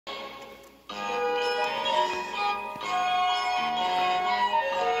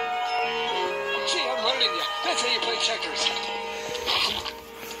warning you. That's how you play checkers.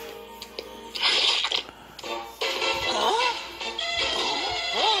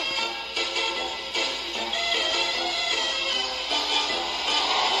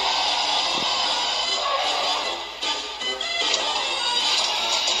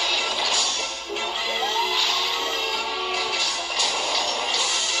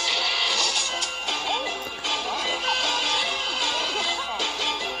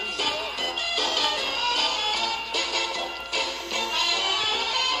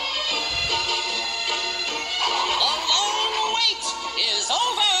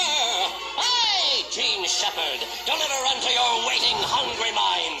 Deliver unto your waiting hungry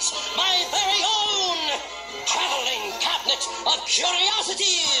minds my very own traveling cabinet of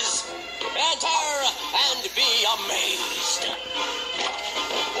curiosities. Enter and be amazed.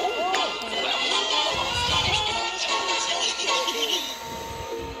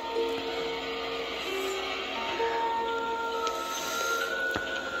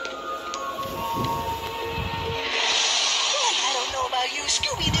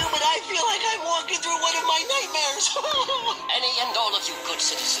 Scooby-Doo, but I feel like I'm walking through one of my nightmares. Any and all of you good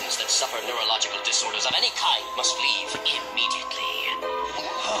citizens that suffer neurological disorders of any kind must leave immediately.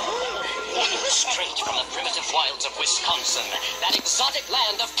 Straight from the primitive wilds of Wisconsin, that exotic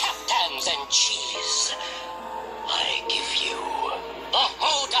land of caftans and cheese, I give you the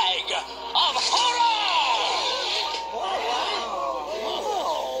HoDag of horror!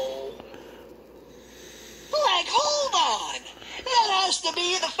 Like, hold on! That has to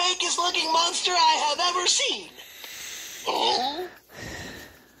be the fakest-looking monster I have ever seen. Oh?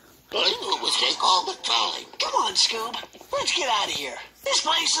 I know it was fake all the time. Come on, Scoob. Let's get out of here. This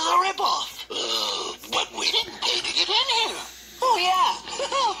place is a ripoff. But we didn't pay to get in here. Oh, yeah.